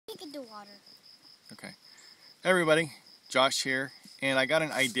the water. Okay. Hey everybody, Josh here, and I got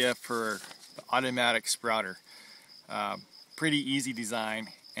an idea for the automatic sprouter. Pretty easy design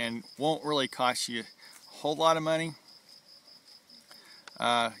and won't really cost you a whole lot of money.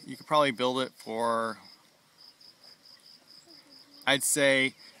 You could probably build it for, I'd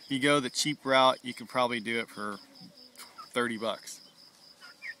say, if you go the cheap route, you could probably do it for 30 bucks.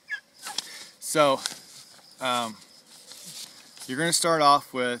 So, you're going to start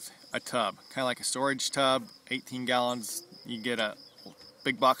off with a tub, kind of like a storage tub, 18 gallons. You get a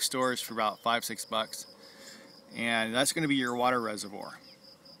big box stores for about $5-6 bucks, and that's going to be your water reservoir.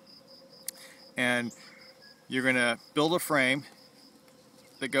 And you're going to build a frame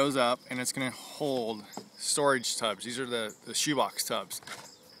that goes up, and it's going to hold storage tubs. These are the shoebox tubs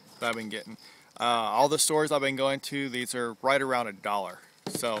that I've been getting. All the stores I've been going to, these are right around $1.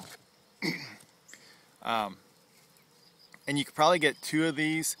 So and you could probably get 2 of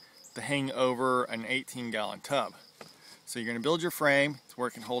these to hang over an 18-gallon tub. So you're going to build your frame where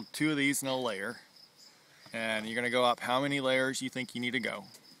it can hold 2 of these in a layer, and you're going to go up how many layers you think you need to go.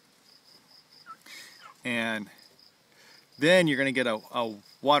 And then you're going to get a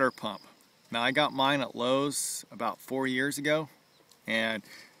water pump. Now I got mine at Lowe's about 4 years ago, and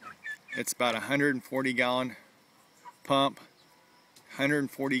it's about a 140-gallon pump,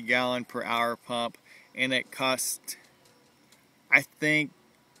 140 gallon per hour pump, and it costs, I think,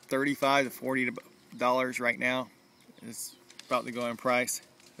 $35 to $40 right now. It's about the going price.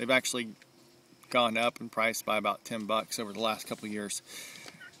 They've actually gone up in price by about 10 bucks over the last couple of years.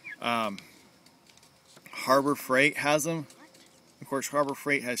 Harbor Freight has them. Of course, Harbor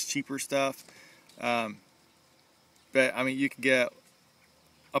Freight has cheaper stuff. But I mean, you could get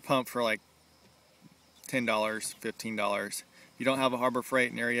a pump for like $10, $15. If you don't have a Harbor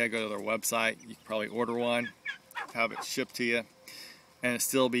Freight in the area, go to their website. You can probably order one, have it shipped to you, and it'll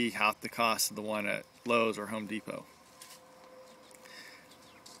still be half the cost of the one at Lowe's or Home Depot.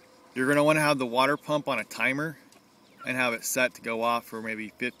 You're going to want to have the water pump on a timer and have it set to go off for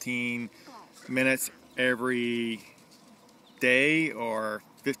maybe 15 minutes every day, or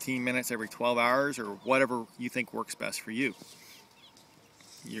 15 minutes every 12 hours, or whatever you think works best for you.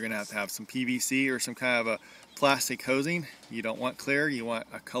 You're going to have some PVC or some kind of a plastic hosing. You don't want clear, you want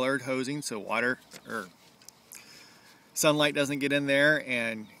a colored hosing so water or sunlight doesn't get in there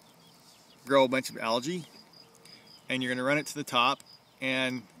and grow a bunch of algae. And you're going to run it to the top,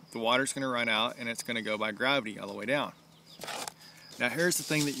 and the water's going to run out, and it's going to go by gravity all the way down. Now here's the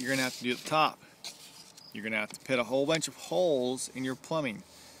thing that you're going to have to do at the top. You're going to have to put a whole bunch of holes in your plumbing.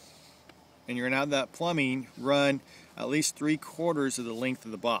 And you're going to have that plumbing run at least 3/4 of the length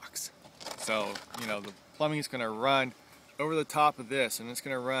of the box. So, you know, the plumbing is going to run over the top of this, and it's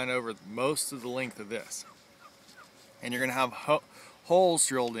going to run over most of the length of this. And you're going to have holes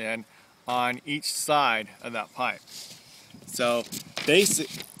drilled in on each side of that pipe. So,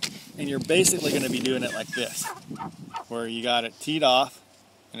 you're basically going to be doing it like this, where you got it teed off,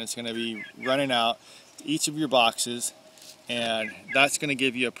 and it's going to be running out to each of your boxes, and that's going to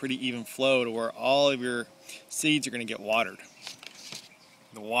give you a pretty even flow to where all of your seeds are going to get watered.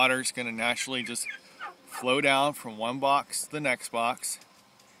 The water is going to naturally just flow down from one box to the next box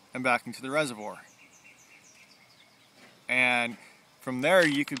and back into the reservoir. And from there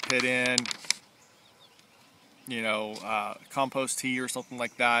you could put in, you know, compost tea or something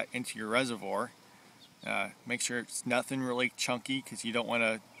like that into your reservoir. Make sure it's nothing really chunky, because you don't want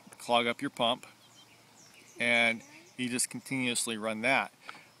to clog up your pump. And you just continuously run that.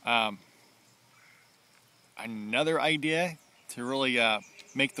 Another idea to really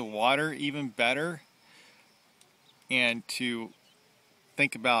make the water even better, and to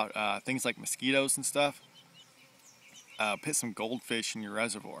think about things like mosquitoes and stuff, put some goldfish in your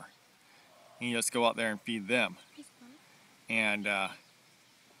reservoir, and you just go out there and feed them, and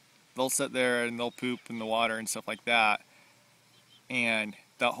they'll sit there and they'll poop in the water and stuff like that, and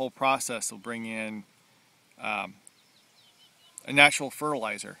that whole process will bring in a natural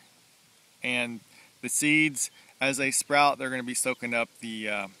fertilizer. And the seeds, as they sprout, they're going to be soaking up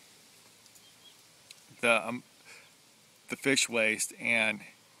the fish waste and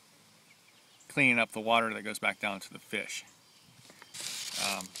cleaning up the water that goes back down to the fish.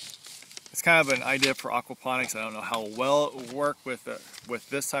 It's kind of an idea for aquaponics. I don't know how well it will work with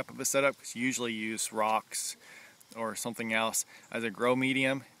this type of a setup, because you usually use rocks or something else as a grow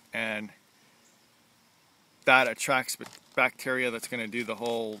medium, and that attracts bacteria that's going to do the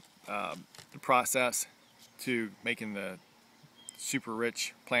whole process to making the super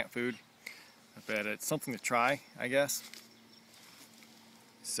rich plant food. But it's something to try, I guess.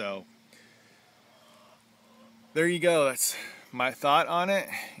 So there you go. That's my thought on it,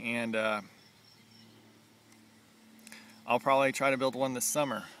 and I'll probably try to build one this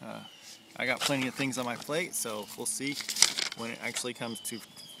summer. I got plenty of things on my plate, so we'll see when it actually comes to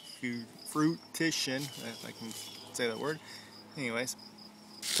fruition, if I can say that word. Anyways,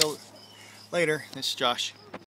 till later. This is Josh.